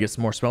we'll go ahead and get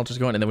some more smelters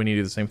going, and then we need to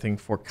do the same thing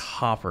for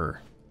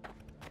copper.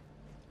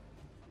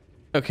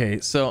 Okay,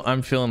 so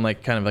I'm feeling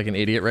like kind of like an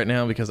idiot right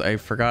now because I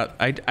forgot.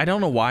 I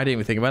don't know why I didn't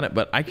even think about it,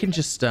 but I can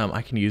just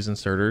I can use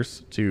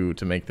inserters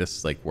to make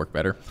this like work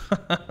better.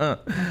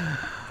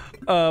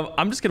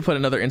 I'm just gonna put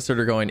another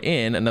inserter going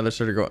in, another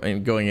inserter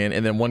going in,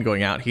 and then one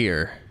going out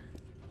here.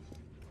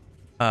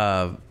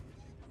 Yeah.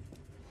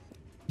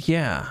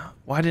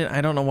 I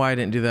don't know why I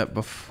didn't do that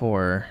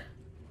before.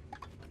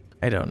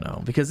 I don't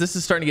know, because this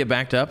is starting to get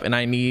backed up, and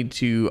I need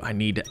fuel.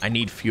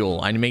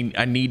 I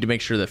need to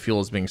make sure that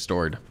fuel is being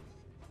stored.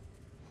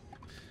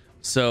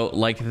 So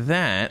like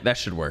that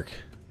should work,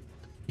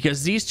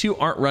 because these two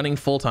aren't running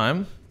full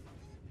time.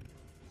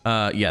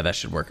 Yeah, that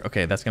should work.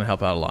 Okay, that's gonna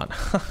help out a lot.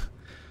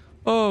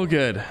 Oh,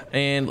 good.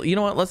 And you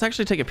know what? Let's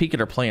actually take a peek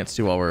at our plants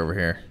too while we're over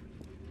here.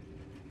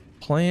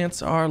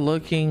 Plants are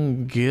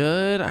looking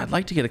good. I'd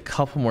like to get a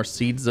couple more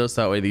seeds though,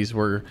 so that way these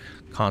were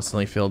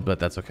constantly filled, but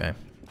that's okay.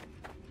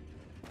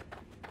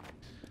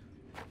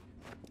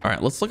 All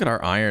right, let's look at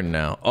our iron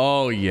now.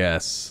 Oh,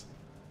 yes.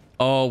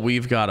 Oh,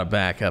 we've got a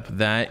backup.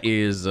 That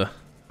is a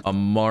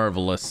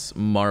marvelous,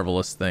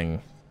 marvelous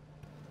thing.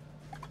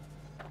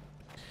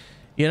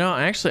 You know,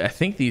 actually, I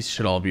think these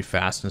should all be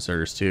fast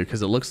inserters too,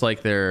 because it looks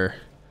like they're...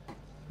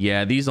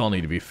 Yeah, these all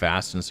need to be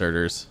fast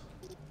inserters.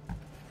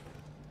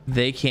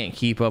 They can't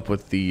keep up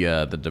with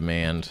the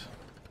demand.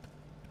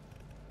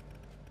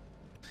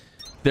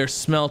 They're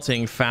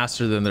smelting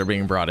faster than they're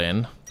being brought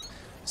in.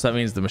 So that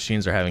means the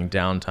machines are having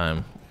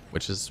downtime,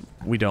 which is,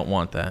 we don't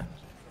want that.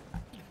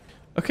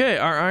 Okay,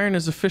 our iron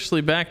is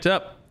officially backed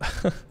up.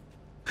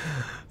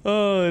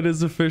 Oh, it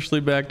is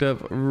officially backed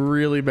up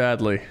really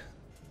badly.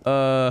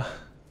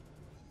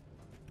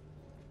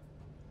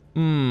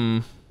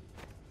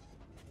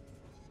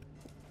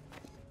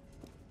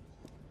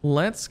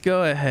 Let's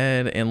go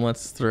ahead and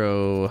let's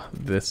throw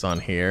this on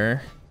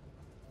here.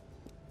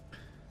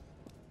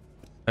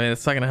 I mean,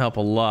 it's not going to help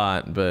a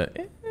lot, but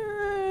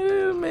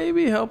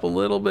maybe help a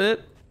little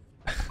bit.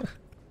 All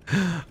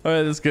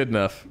right, that's good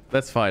enough.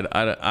 That's fine.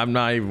 I'm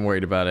not even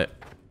worried about it.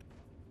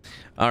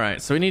 All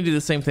right, so we need to do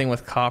the same thing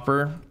with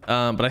copper,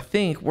 but I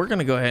think we're going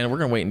to go ahead and we're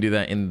going to wait and do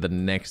that in the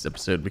next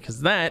episode,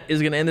 because that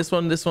is going to end this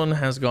one. This one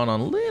has gone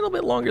on a little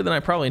bit longer than I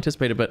probably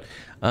anticipated, but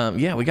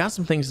yeah, we got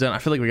some things done. I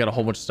feel like we got a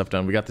whole bunch of stuff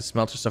done. We got the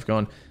smelter stuff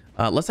going.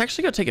 Let's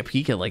actually go take a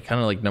peek at like kind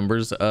of like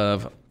numbers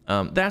of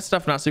that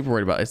stuff. Not super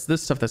worried about. It's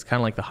this stuff that's kind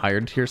of like the higher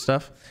tier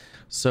stuff.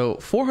 So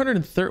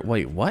 430.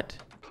 Wait, what?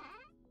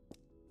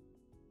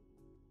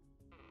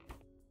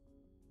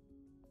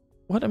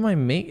 What am I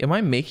making? Am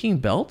I making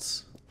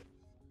belts?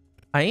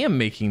 I am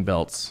making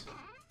belts.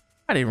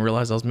 I didn't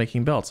realize I was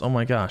making belts. Oh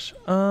my gosh.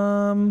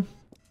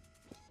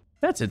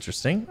 That's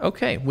interesting.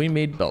 Okay, we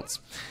made belts.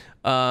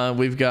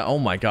 We've got, oh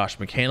my gosh,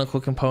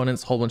 mechanical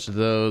components, whole bunch of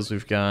those.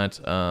 We've got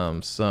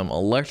some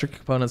electric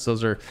components.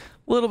 Those are a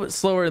little bit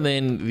slower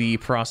than the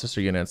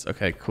processor units.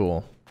 Okay,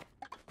 cool.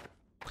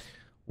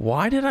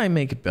 Why did I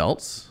make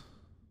belts?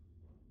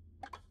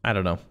 I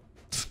don't know.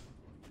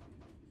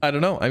 I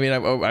don't know. I mean,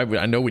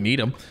 I know we need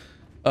them.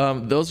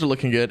 Those are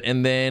looking good.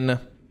 And then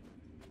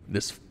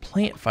this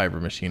plant fiber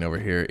machine over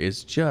here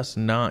is just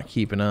not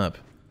keeping up.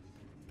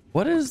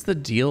 What is the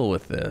deal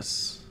with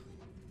this?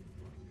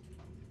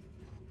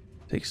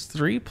 Takes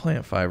 3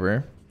 plant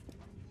fiber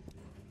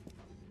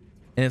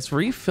and it's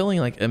refilling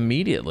like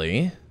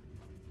immediately.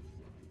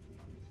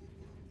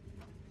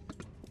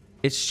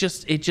 It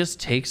just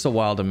takes a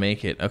while to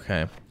make it.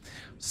 Okay,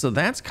 so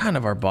that's kind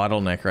of our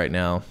bottleneck right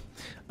now.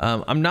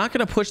 I'm not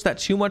going to push that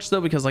too much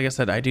though, because like I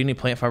said, I do need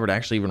plant fiber to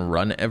actually even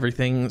run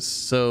everything.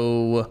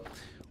 So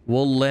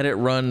we'll let it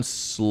run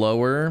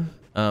slower.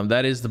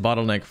 That is the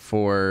bottleneck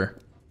for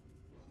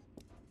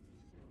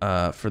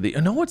the,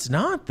 no, it's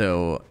not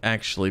though,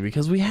 actually,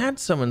 because we had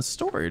some in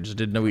storage.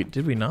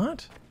 Did we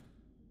not?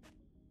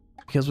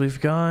 Because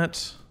we've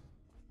got,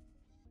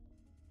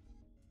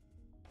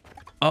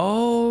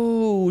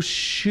 oh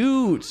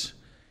shoot,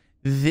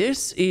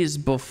 this is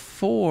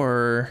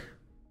before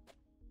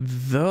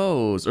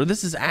those, or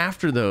this is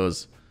after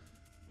those.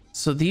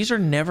 So these are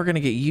never going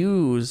to get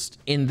used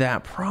in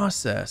that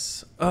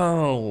process.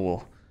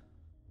 Oh.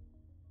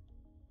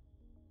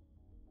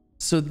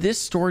 So this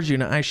storage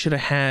unit I should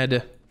have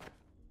had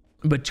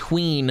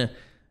between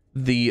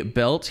the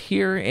belt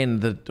here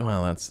and the,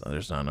 well,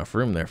 there's not enough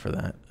room there for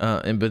that.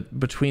 And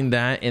between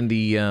that and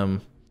the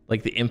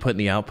like the input and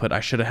the output,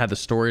 I should have had the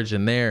storage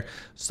in there.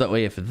 So that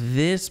way if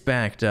this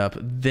backed up,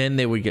 then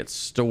they would get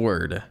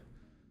stored.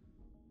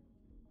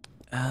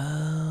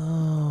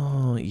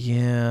 Oh,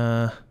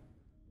 yeah.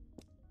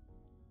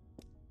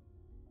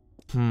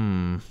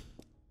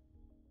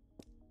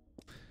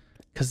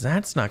 Because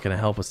that's not going to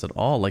help us at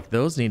all. Like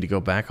those need to go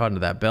back onto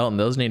that belt and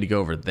those need to go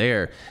over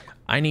there.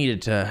 I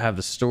needed to have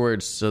the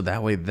storage so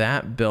that way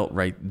that belt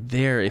right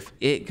there, if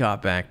it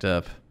got backed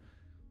up.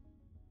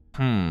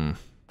 All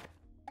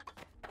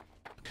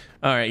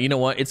right, you know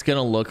what? It's going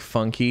to look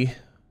funky.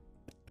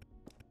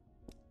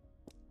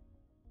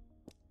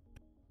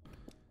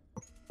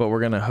 But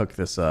we're going to hook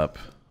this up.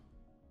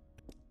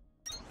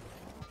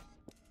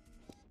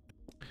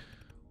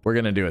 We're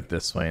going to do it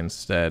this way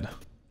instead.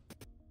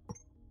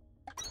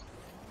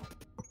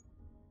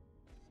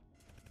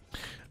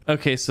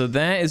 Okay, so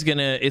that is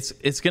gonna,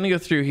 it's gonna go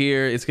through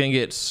here, it's gonna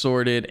get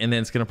sorted, and then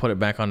it's gonna put it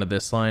back onto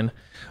this line.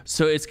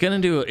 So it's gonna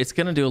do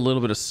a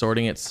little bit of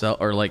sorting itself,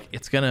 or like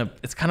it's kind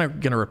of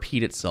gonna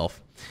repeat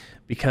itself,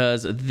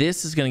 because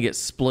this is gonna get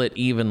split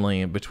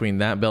evenly between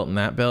that belt, and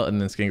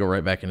then it's gonna go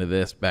right back into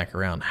this, back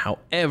around.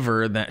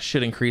 However, that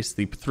should increase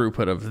the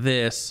throughput of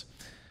this.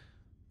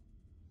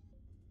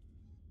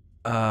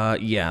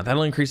 Yeah,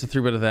 that'll increase the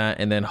throughput of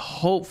that, and then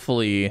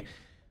hopefully,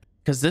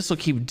 because this will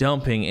keep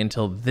dumping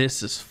until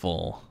this is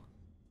full.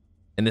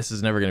 And this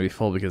is never going to be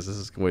full because this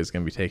is the way it's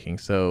going to be taking.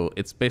 So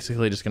it's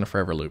basically just going to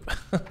forever loop.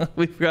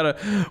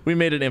 We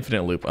made an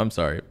infinite loop. I'm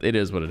sorry. It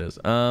is what it is.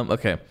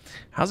 Okay.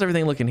 How's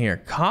everything looking here?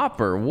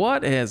 Copper.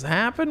 What has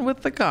happened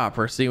with the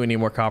copper? See, we need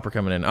more copper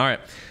coming in. All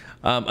right.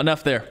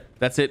 Enough there.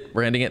 That's it.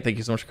 We're ending it. Thank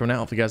you so much for coming out.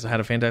 Hope you guys have had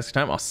a fantastic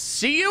time. I'll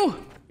see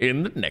you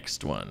in the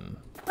next one.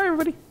 Bye,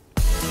 everybody.